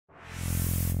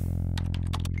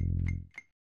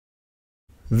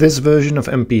This version of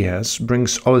MPS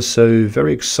brings also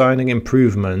very exciting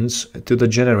improvements to the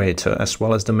generator as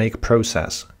well as the make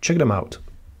process. Check them out.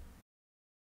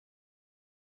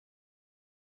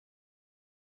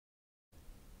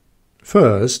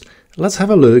 First, let's have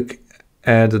a look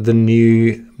at the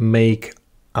new make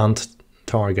and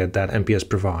target that MPS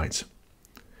provides.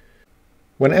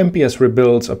 When MPS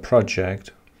rebuilds a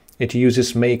project, it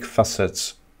uses make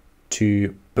facets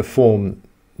to perform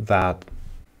that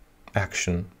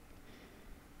action.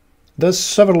 There's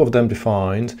several of them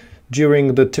defined.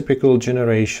 During the typical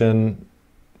generation,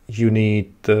 you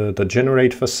need the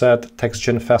generate facet,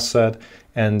 textgen facet,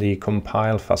 and the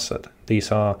compile facet.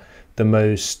 These are the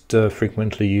most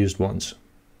frequently used ones.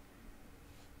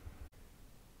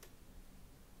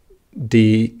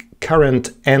 The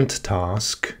current end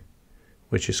task,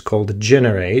 which is called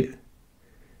generate,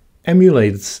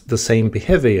 emulates the same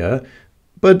behavior,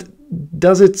 but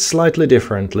does it slightly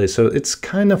differently. So it's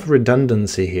kind of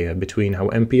redundancy here between how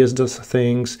MPS does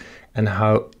things and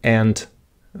how end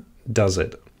does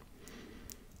it.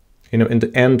 You know, in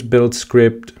the end build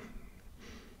script,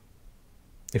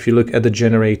 if you look at the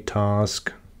generate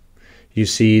task, you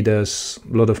see there's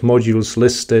a lot of modules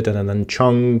listed and then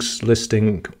chunks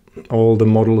listing all the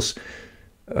models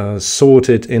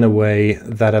sorted in a way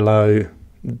that allow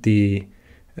the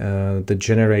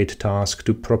generate task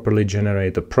to properly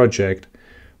generate the project.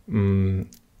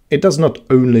 It does not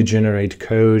only generate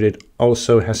code, it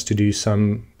also has to do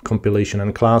some compilation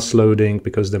and class loading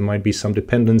because there might be some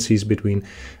dependencies between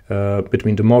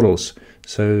the models.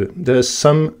 So there's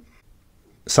some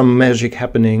magic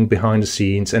happening behind the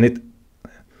scenes, and it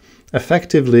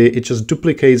just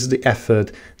duplicates the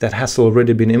effort that has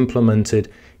already been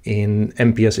implemented in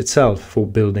MPS itself for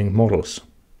building models.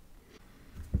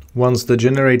 Once the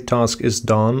generate task is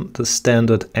done, the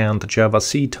standard and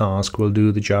Java-C task will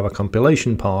do the Java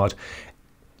compilation part,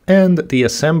 and the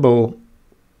assemble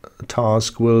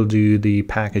task will do the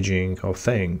packaging of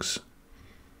things.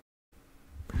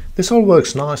 This all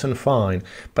works nice and fine,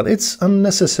 but it's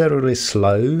unnecessarily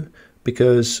slow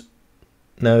because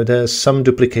now there's some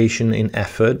duplication in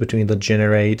effort between the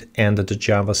generate and the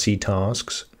Java-C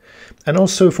tasks. And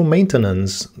also for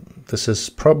maintenance, this is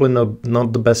probably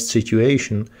not the best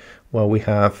situation where we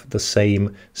have the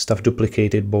same stuff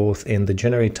duplicated both in the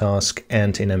generate task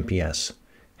and in MPS.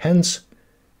 Hence,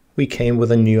 we came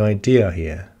with a new idea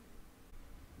here.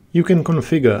 You can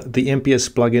configure the MPS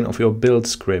plugin of your build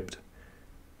script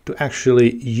to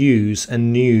actually use a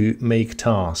new make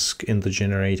task in the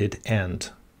generated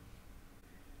end.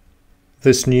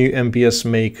 This new MPS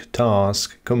make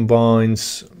task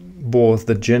combines both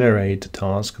the generate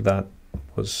task that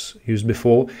was used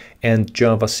before and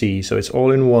Java-C, so it's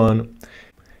all in one,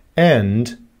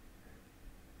 and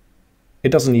it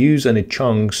doesn't use any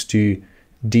chunks to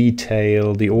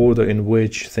detail the order in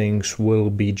which things will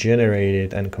be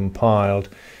generated and compiled.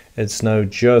 It's now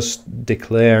just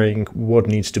declaring what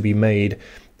needs to be made,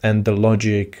 and the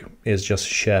logic is just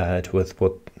shared with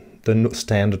what the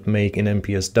standard make in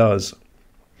MPS does.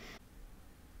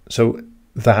 So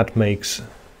that makes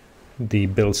the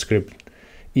build script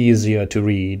easier to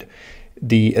read.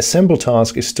 The assemble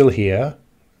task is still here,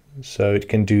 so it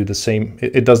can do the same.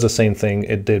 It does the same thing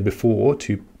it did before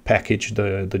to package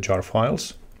the jar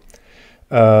files.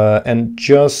 And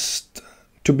just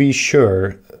to be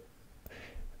sure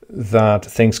that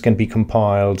things can be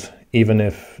compiled even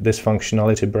if this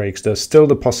functionality breaks, there's still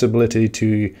the possibility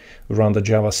to run the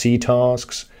Java-C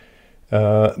tasks,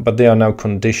 but they are now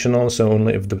conditional, so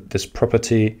only if this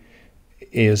property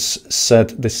is set,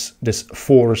 this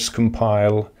force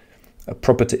compile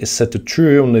property is set to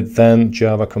true, only then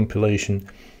Java compilation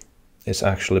is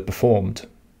actually performed.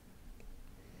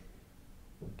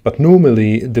 But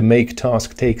normally the make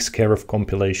task takes care of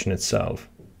compilation itself.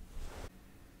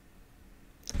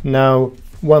 Now,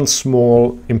 one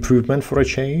small improvement for a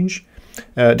change.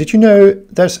 Did you know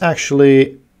there's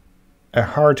actually a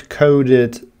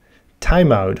hard-coded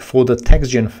timeout for the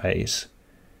textgen phase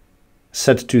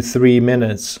set to 3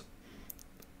 minutes,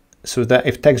 so that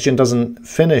if textgen doesn't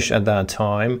finish at that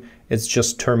time, it's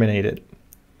just terminated.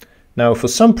 Now, for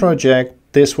some project,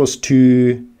 this was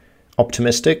too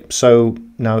optimistic, so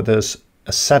now there's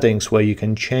a settings where you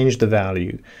can change the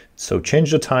value. So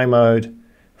change the timeout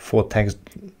for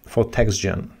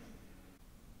textgen.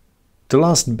 The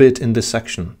last bit in this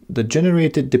section, the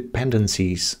generated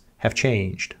dependencies have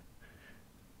changed.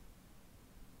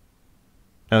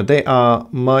 Now they are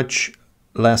much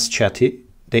less chatty.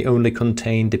 They only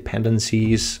contain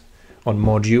dependencies on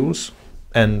modules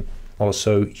and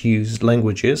also used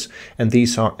languages, and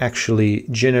these are actually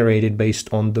generated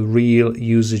based on the real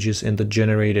usages in the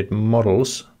generated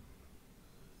models.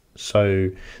 so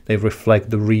they reflect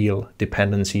the real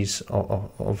dependencies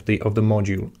of the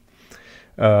module.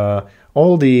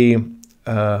 All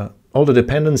the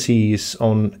dependencies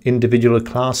on individual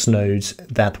class nodes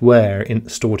that were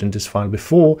stored in this file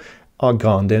before are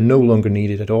gone. They're no longer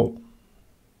needed at all.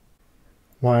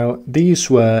 While these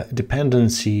were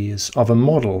dependencies of a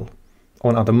model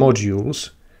on other modules,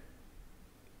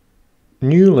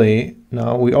 newly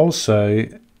now we also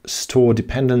store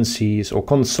dependencies or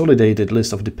consolidated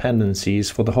list of dependencies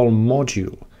for the whole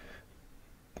module,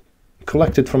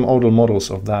 collected from older models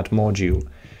of that module.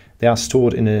 They are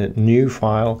stored in a new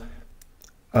file,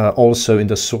 also in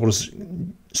the source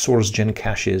gen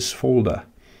caches folder.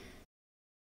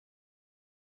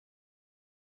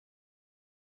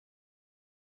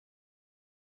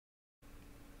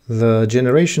 The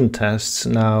generation tests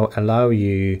now allow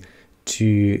you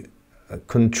to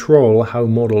control how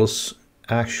models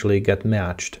actually get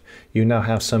matched. You now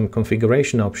have some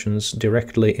configuration options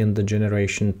directly in the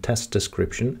generation test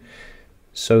description,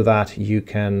 so that you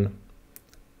can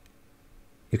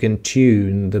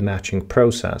tune the matching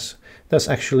process. There's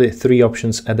actually 3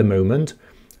 options at the moment.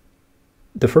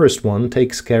 The first one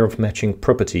takes care of matching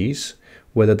properties,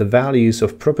 whether the values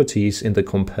of properties in the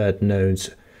compared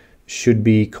nodes should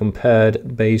be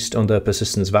compared based on their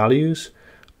persistence values,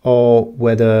 or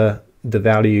whether the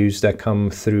values that come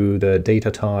through the data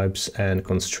types and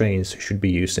constraints should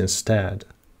be used instead.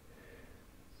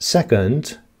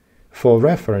 Second, for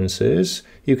references,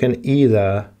 you can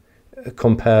either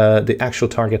compare the actual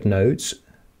target nodes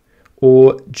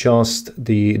or just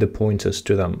the pointers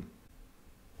to them.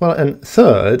 Well, and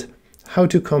third, how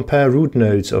to compare root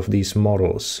nodes of these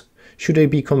models. Should they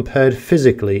be compared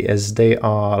physically as they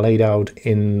are laid out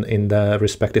in the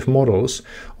respective models,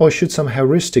 or should some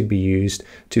heuristic be used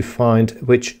to find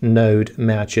which node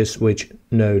matches which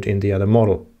node in the other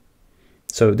model?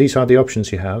 So these are the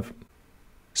options you have.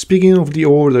 Speaking of the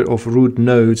order of root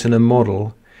nodes in a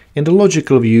model, in the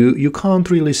logical view you can't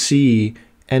really see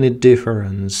any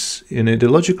difference. The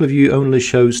logical view only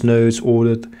shows nodes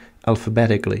ordered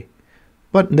alphabetically.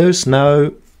 But there's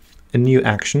now a new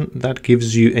action that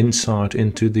gives you insight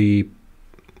into the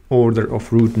order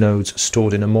of root nodes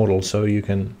stored in a model, so you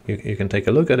can take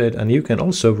a look at it, and you can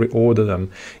also reorder them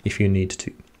if you need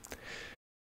to.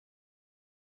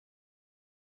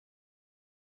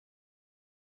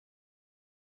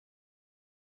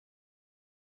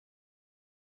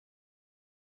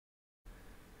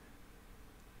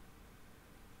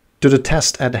 To the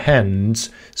test at hand,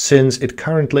 since it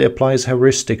currently applies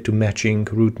heuristic to matching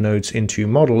root nodes into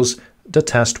models, the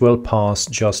test will pass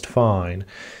just fine.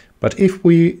 But if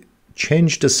we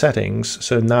change the settings,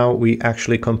 so now we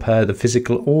actually compare the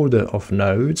physical order of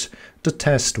nodes, the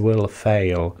test will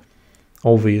fail.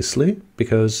 Obviously,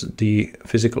 because the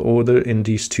physical order in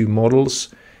these two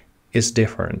models is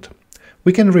different.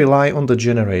 We can rely on the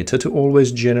generator to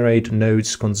always generate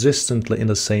nodes consistently in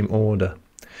the same order.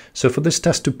 So for this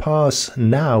test to pass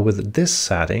now with this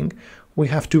setting, we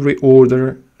have to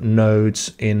reorder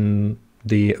nodes in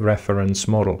the reference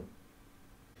model.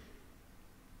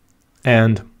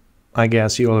 And I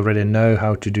guess you already know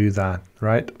how to do that,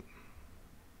 right?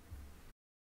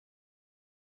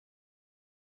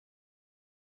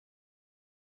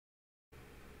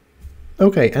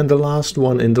 Okay, and the last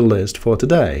one in the list for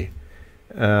today.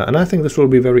 And I think this will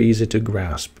be very easy to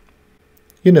grasp.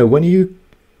 You know, when you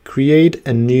create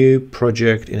a new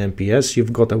project in MPS,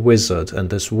 you've got a wizard, and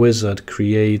this wizard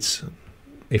creates,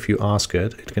 if you ask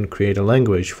it, it can create a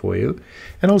language for you,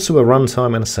 and also a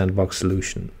runtime and a sandbox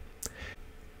solution.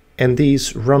 And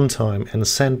these runtime and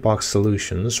sandbox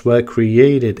solutions were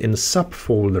created in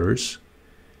subfolders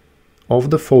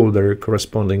of the folder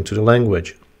corresponding to the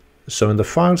language. So in the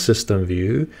file system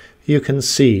view, you can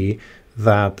see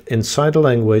that inside the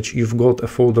language you've got a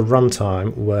folder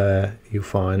runtime where you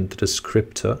find the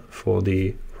descriptor for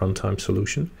the runtime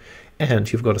solution, and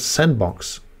you've got a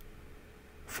sandbox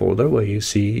folder where you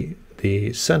see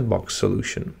the sandbox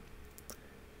solution.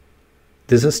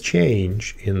 This has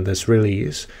changed in this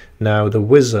release. Now the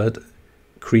wizard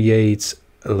creates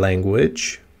a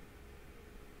language,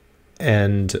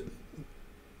 and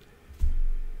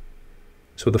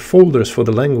so the folders for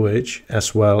the language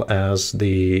as well as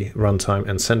the runtime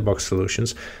and sandbox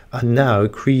solutions are now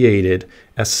created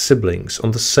as siblings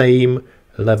on the same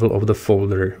level of the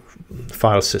folder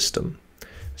file system.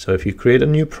 So if you create a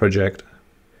new project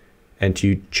and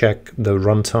you check the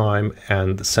runtime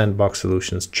and the sandbox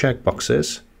solutions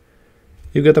checkboxes,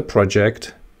 you get a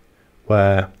project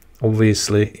where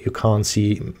obviously you can't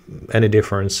see any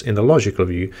difference in the logical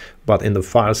view, but in the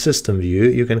file system view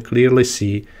you can clearly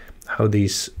see how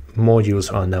these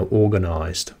modules are now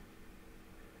organized.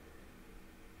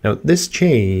 Now, this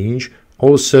change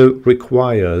also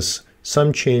requires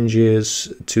some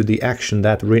changes to the action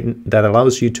that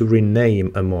allows you to rename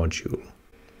a module.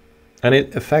 And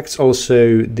it affects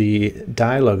also the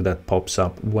dialog that pops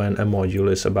up when a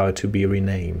module is about to be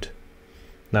renamed.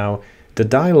 Now, the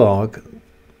dialog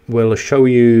will show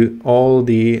you all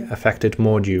the affected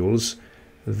modules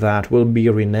that will be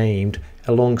renamed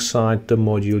alongside the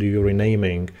module you're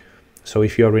renaming. So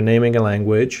if you're renaming a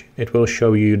language, it will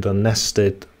show you the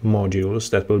nested modules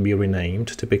that will be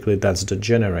renamed. Typically, that's the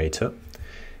generator.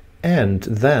 And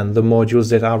then the modules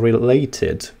that are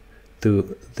related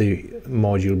to the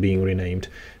module being renamed.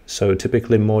 So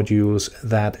typically modules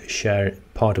that share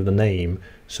part of the name.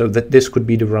 So that this could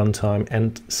be the runtime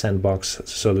and sandbox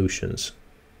solutions.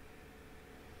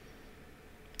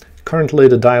 Currently,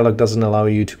 the dialog doesn't allow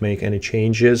you to make any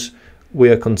changes. We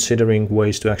are considering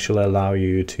ways to actually allow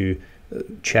you to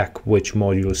check which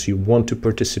modules you want to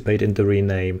participate in the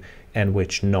rename and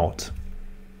which not.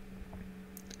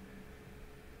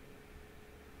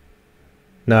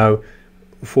 Now,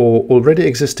 for already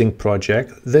existing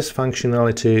project, this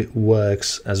functionality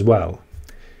works as well.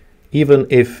 Even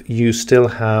if you still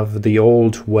have the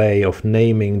old way of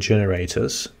naming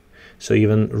generators, so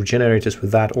even generators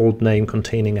with that old name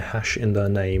containing a hash in their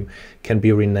name can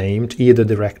be renamed either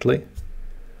directly,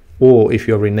 or if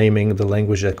you're renaming the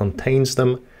language that contains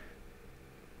them,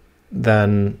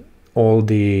 then all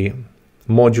the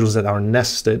modules that are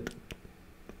nested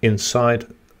inside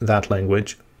that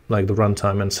language, like the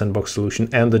runtime and sandbox solution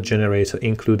and the generator,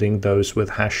 including those with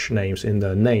hash names in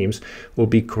their names, will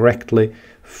be correctly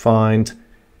found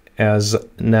as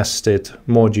nested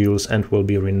modules and will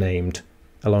be renamed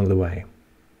along the way.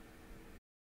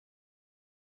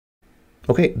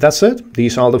 Okay, that's it.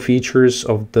 These are the features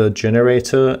of the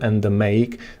generator and the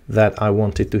make that I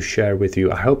wanted to share with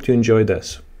you. I hope you enjoyed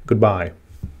this. Goodbye.